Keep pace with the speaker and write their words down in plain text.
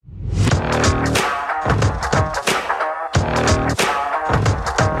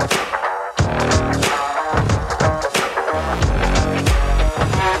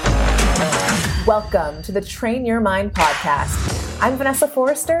Welcome to the Train Your Mind podcast. I'm Vanessa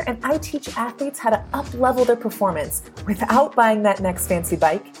Forrester, and I teach athletes how to up-level their performance without buying that next fancy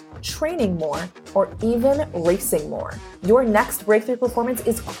bike, training more, or even racing more. Your next breakthrough performance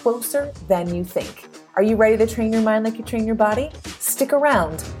is closer than you think. Are you ready to train your mind like you train your body? Stick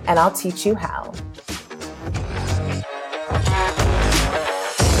around, and I'll teach you how.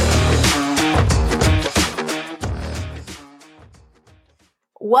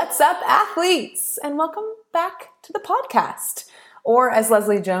 What's up, athletes? And welcome back to the podcast. Or as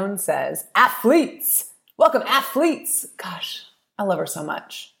Leslie Jones says, athletes. Welcome, athletes. Gosh, I love her so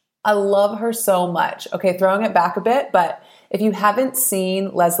much. I love her so much. Okay, throwing it back a bit, but if you haven't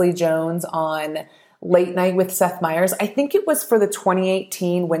seen Leslie Jones on Late Night with Seth Meyers, I think it was for the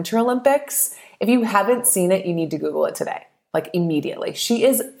 2018 Winter Olympics. If you haven't seen it, you need to Google it today, like immediately. She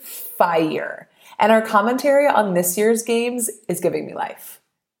is fire. And her commentary on this year's games is giving me life.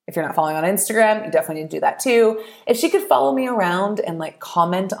 If you're not following on Instagram, you definitely need to do that too. If she could follow me around and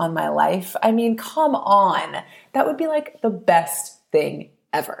comment on my life, I mean, come on. That would be the best thing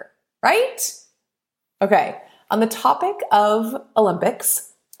ever, right? Okay, on the topic of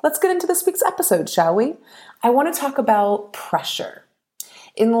Olympics, let's get into this week's episode, shall we? I want to talk about pressure.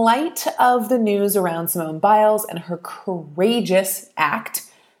 In light of the news around Simone Biles and her courageous act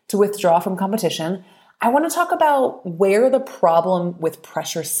to withdraw from competition, I want to talk about where the problem with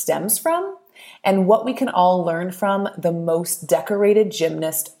pressure stems from and what we can all learn from the most decorated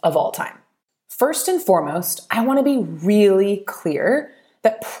gymnast of all time. First and foremost, I want to be really clear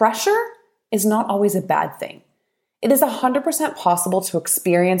that pressure is not always a bad thing. It is 100% possible to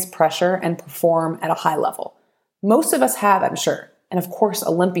experience pressure and perform at a high level. Most of us have, I'm sure, and of course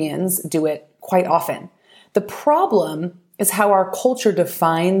Olympians do it quite often. The problem is how our culture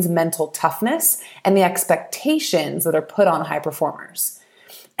defines mental toughness and the expectations that are put on high performers.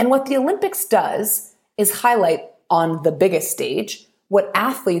 And what the Olympics does is highlight on the biggest stage what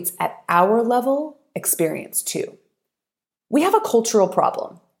athletes at our level experience too. We have a cultural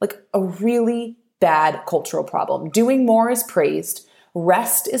problem, a really bad cultural problem. Doing more is praised,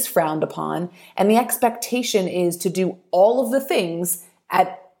 rest is frowned upon, and the expectation is to do all of the things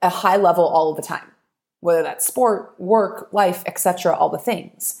at a high level all of the time. Whether that's sport, work, life, etc., all the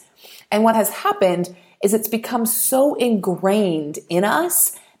things. And what has happened is it's become so ingrained in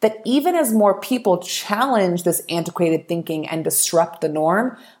us that even as more people challenge this antiquated thinking and disrupt the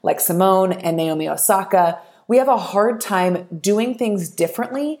norm, like Simone and Naomi Osaka, we have a hard time doing things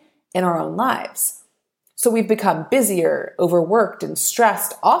differently in our own lives. So we've become busier, overworked, and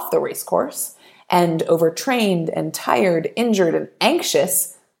stressed off the race course, and overtrained and tired, injured, and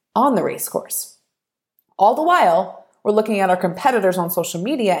anxious on the race course. All the while, we're looking at our competitors on social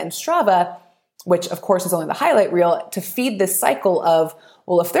media and Strava, which of course is only the highlight reel, to feed this cycle of,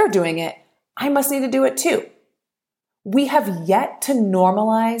 well, if they're doing it, I must need to do it too. We have yet to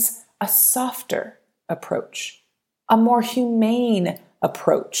normalize a softer approach, a more humane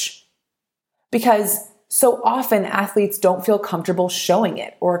approach, because so often athletes don't feel comfortable showing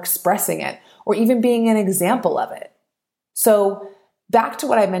it or expressing it or even being an example of it. So back to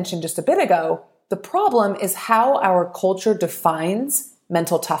what I mentioned just a bit ago, the problem is how our culture defines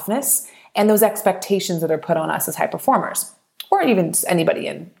mental toughness and those expectations that are put on us as high performers, or even anybody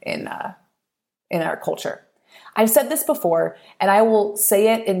in our culture. I've said this before, and I will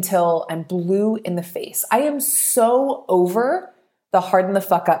say it until I'm blue in the face. I am so over the harden the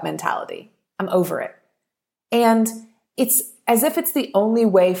fuck up mentality. I'm over it. And it's as if it's the only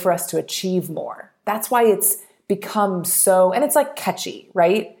way for us to achieve more. That's why it's become so, and it's catchy,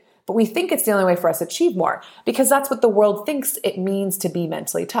 right? But we think it's the only way for us to achieve more because that's what the world thinks it means to be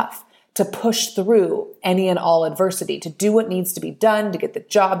mentally tough, to push through any and all adversity, to do what needs to be done, to get the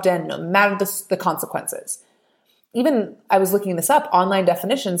job done, no matter the consequences. Even, I was looking this up, online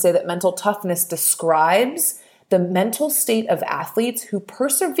definitions say that mental toughness describes the mental state of athletes who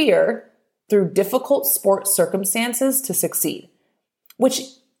persevere through difficult sport circumstances to succeed. Which,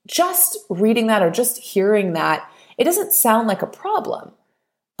 just reading that or just hearing that, it doesn't sound like a problem.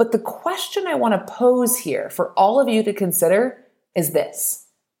 But the question I want to pose here for all of you to consider is this.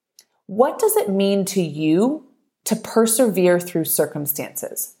 What does it mean to you to persevere through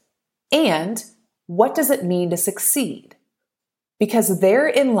circumstances? And what does it mean to succeed? Because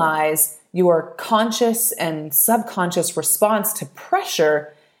therein lies your conscious and subconscious response to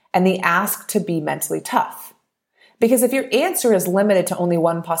pressure and the ask to be mentally tough. Because if your answer is limited to only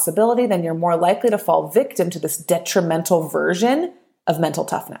one possibility, then you're more likely to fall victim to this detrimental version of mental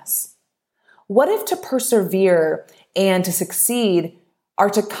toughness. What if to persevere and to succeed are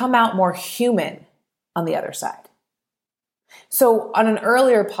to come out more human on the other side? So on an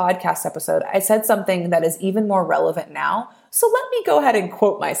earlier podcast episode, I said something that is even more relevant now. So let me go ahead and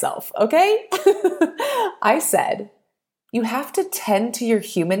quote myself, okay? I said, you have to tend to your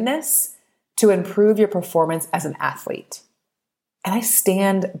humanness to improve your performance as an athlete. And I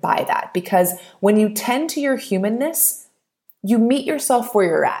stand by that because when you tend to your humanness, you meet yourself where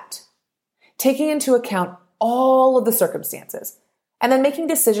you're at, taking into account all of the circumstances and then making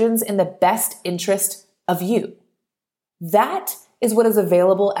decisions in the best interest of you. That is what is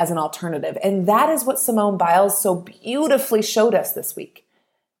available as an alternative. And that is what Simone Biles so beautifully showed us this week.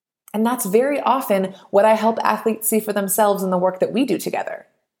 And that's very often what I help athletes see for themselves in the work that we do together.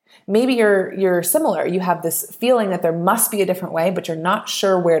 Maybe you're similar. You have this feeling that there must be a different way, but you're not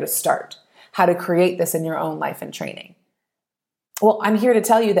sure where to start, how to create this in your own life and training. Well, I'm here to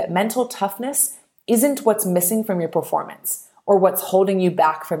tell you that mental toughness isn't what's missing from your performance or what's holding you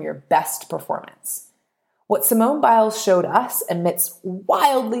back from your best performance. What Simone Biles showed us amidst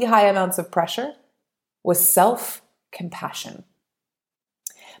wildly high amounts of pressure was self-compassion.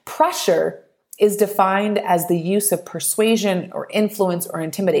 Pressure is defined as the use of persuasion or influence or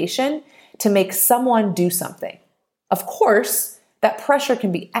intimidation to make someone do something. Of course, that pressure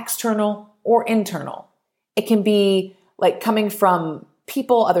can be external or internal. It can be like coming from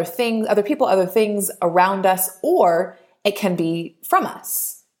people, other things around us, or it can be from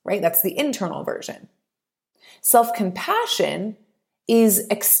us, right? That's the internal version. Self-compassion is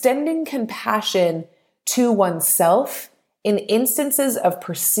extending compassion to oneself in instances of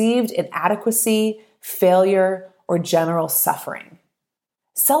perceived inadequacy, failure, or general suffering.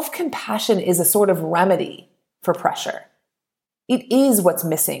 Self-compassion is a sort of remedy for pressure. It is what's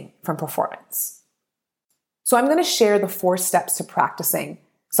missing from performance. So I'm going to share the 4 steps to practicing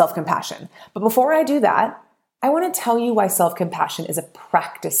self-compassion. But before I do that, I want to tell you why self-compassion is a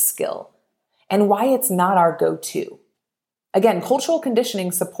practice skill and why it's not our go-to. Again, cultural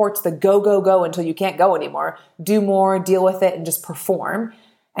conditioning supports the go, go, go until you can't go anymore, do more, deal with it, and just perform.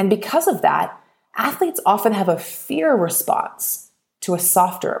 And because of that, athletes often have a fear response to a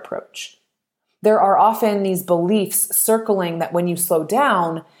softer approach. There are often these beliefs circling that when you slow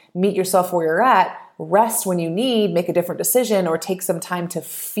down, meet yourself where you're at, rest when you need, make a different decision, or take some time to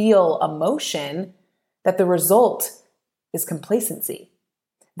feel emotion, that the result is complacency,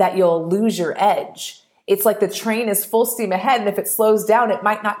 that you'll lose your edge. It's like the train is full steam ahead, and if it slows down, it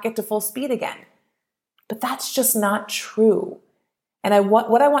might not get to full speed again. But that's just not true. And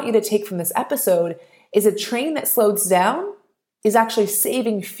what I want you to take from this episode is a train that slows down is actually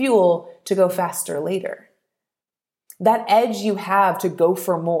saving fuel to go faster later. That edge you have to go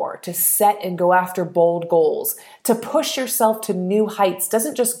for more, to set and go after bold goals, to push yourself to new heights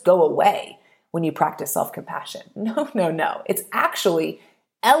doesn't just go away when you practice self-compassion. No. It's actually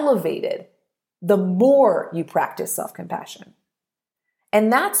elevated the more you practice self-compassion.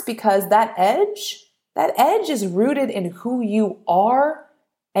 And that's because that edge is rooted in who you are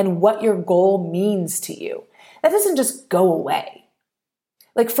and what your goal means to you. That doesn't just go away.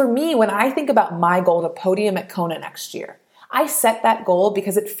 Like for me, when I think about my goal to podium at Kona next year, I set that goal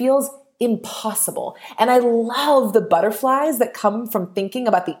because it feels impossible. And I love the butterflies that come from thinking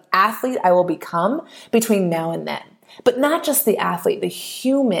about the athlete I will become between now and then. But not just the athlete, the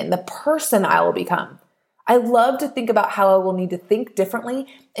human, the person I will become. I love to think about how I will need to think differently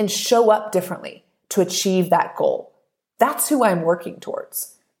and show up differently to achieve that goal. That's who I'm working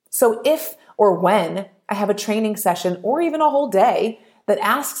towards. So if or when I have a training session or even a whole day that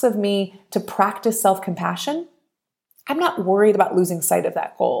asks of me to practice self-compassion, I'm not worried about losing sight of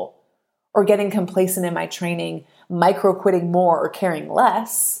that goal or getting complacent in my training, micro-quitting more or caring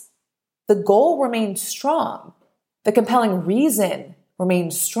less. The goal remains strong. The compelling reason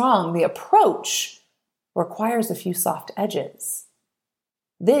remains strong. The approach requires a few soft edges.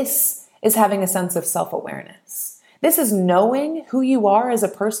 This is having a sense of self-awareness. This is knowing who you are as a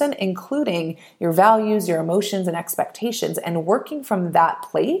person, including your values, your emotions, and expectations, and working from that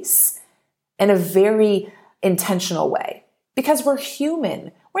place in a very intentional way. Because we're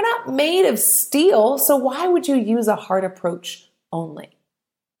human. We're not made of steel, so why would you use a hard approach only?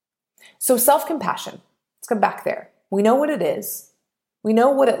 So self-compassion, let's come back there. We know what it is. We know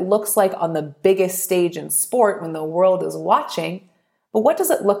what it looks like on the biggest stage in sport when the world is watching, but what does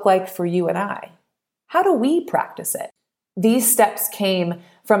it look like for you and I? How do we practice it? These steps came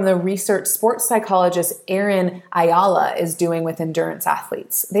from the research sports psychologist Erin Ayala is doing with endurance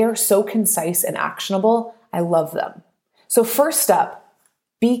athletes. They are so concise and actionable. I love them. So first up,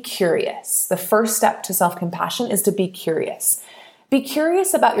 be curious. The first step to self-compassion is to be curious. Be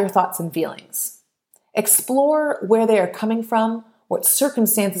curious about your thoughts and feelings. Explore where they are coming from, what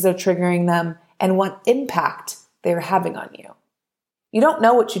circumstances are triggering them, and what impact they are having on you. You don't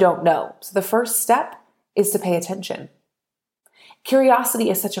know what you don't know, so the first step is to pay attention. Curiosity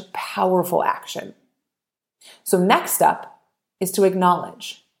is such a powerful action. So next up is to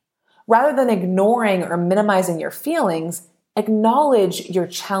acknowledge. Rather than ignoring or minimizing your feelings, acknowledge your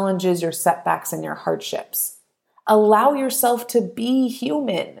challenges, your setbacks, and your hardships. Allow yourself to be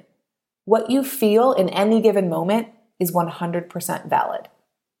human. What you feel in any given moment is 100% valid.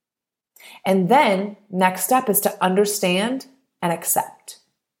 And then, next step is to understand and accept.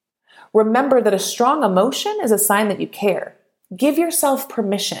 Remember that a strong emotion is a sign that you care. Give yourself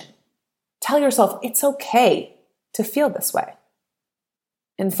permission. Tell yourself it's okay to feel this way.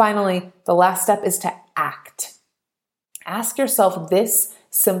 And finally, the last step is to act. Ask yourself this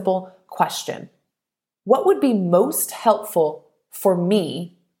simple question. What would be most helpful for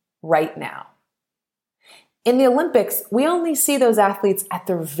me right now? In the Olympics, we only see those athletes at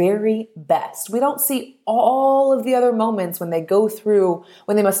their very best. We don't see all of the other moments when they go through,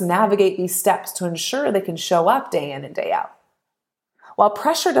 when they must navigate these steps to ensure they can show up day in and day out. While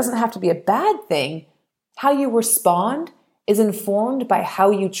pressure doesn't have to be a bad thing, how you respond is informed by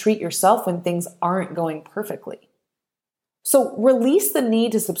how you treat yourself when things aren't going perfectly. So release the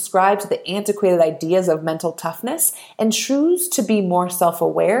need to subscribe to the antiquated ideas of mental toughness and choose to be more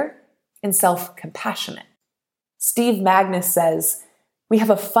self-aware and self-compassionate. Steve Magnus says, we have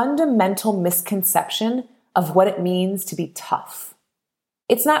a fundamental misconception of what it means to be tough.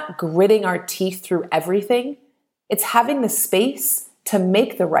 It's not gritting our teeth through everything. It's having the space to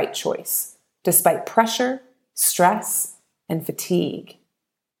make the right choice, despite pressure, stress, and fatigue.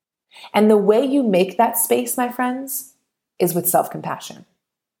 And the way you make that space, my friends, is with self-compassion.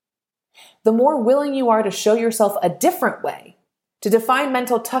 The more willing you are to show yourself a different way, to define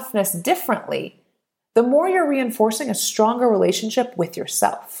mental toughness differently, the more you're reinforcing a stronger relationship with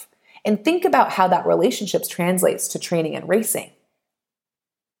yourself. And think about how that relationship translates to training and racing.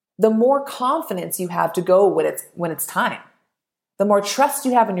 The more confidence you have to go when it's time. The more trust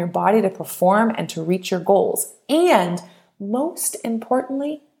you have in your body to perform and to reach your goals. And most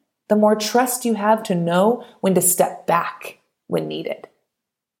importantly, the more trust you have to know when to step back when needed,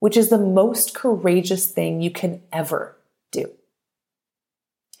 which is the most courageous thing you can ever do.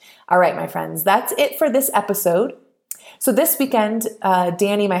 All right, my friends, that's it for this episode. So this weekend,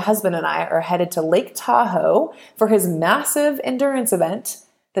 Danny, my husband, and I are headed to Lake Tahoe for his massive endurance event,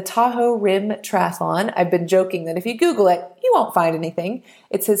 the Tahoe Rim Triathlon. I've been joking that if you Google it, you won't find anything.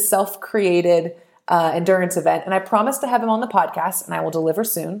 It's his self-created endurance event, and I promised to have him on the podcast, and I will deliver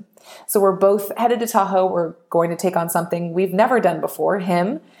soon. So we're both headed to Tahoe. We're going to take on something we've never done before.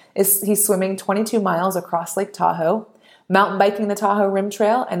 He's swimming 22 miles across Lake Tahoe, mountain biking the Tahoe Rim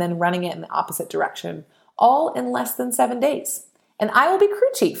Trail, and then running it in the opposite direction, all in less than 7 days. And I will be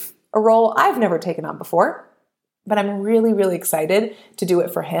crew chief, a role I've never taken on before, but I'm really, really excited to do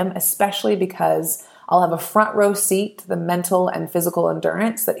it for him, especially because I'll have a front row seat to the mental and physical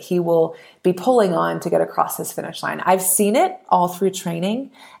endurance that he will be pulling on to get across his finish line. I've seen it all through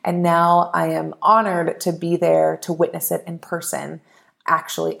training, and now I am honored to be there to witness it in person,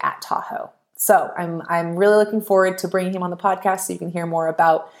 actually at Tahoe. So I'm really looking forward to bringing him on the podcast so you can hear more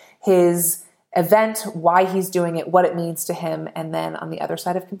about his event, why he's doing it, what it means to him, and then on the other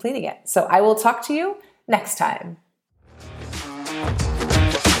side of completing it. So I will talk to you next time.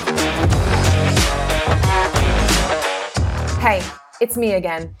 Hey, it's me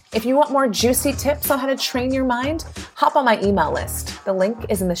again. If you want more juicy tips on how to train your mind, hop on my email list. The link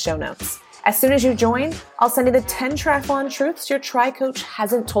is in the show notes. As soon as you join, I'll send you the 10 triathlon truths your tri coach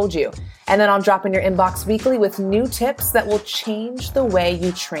hasn't told you. And then I'll drop in your inbox weekly with new tips that will change the way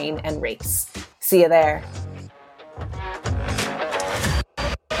you train and race. See you there.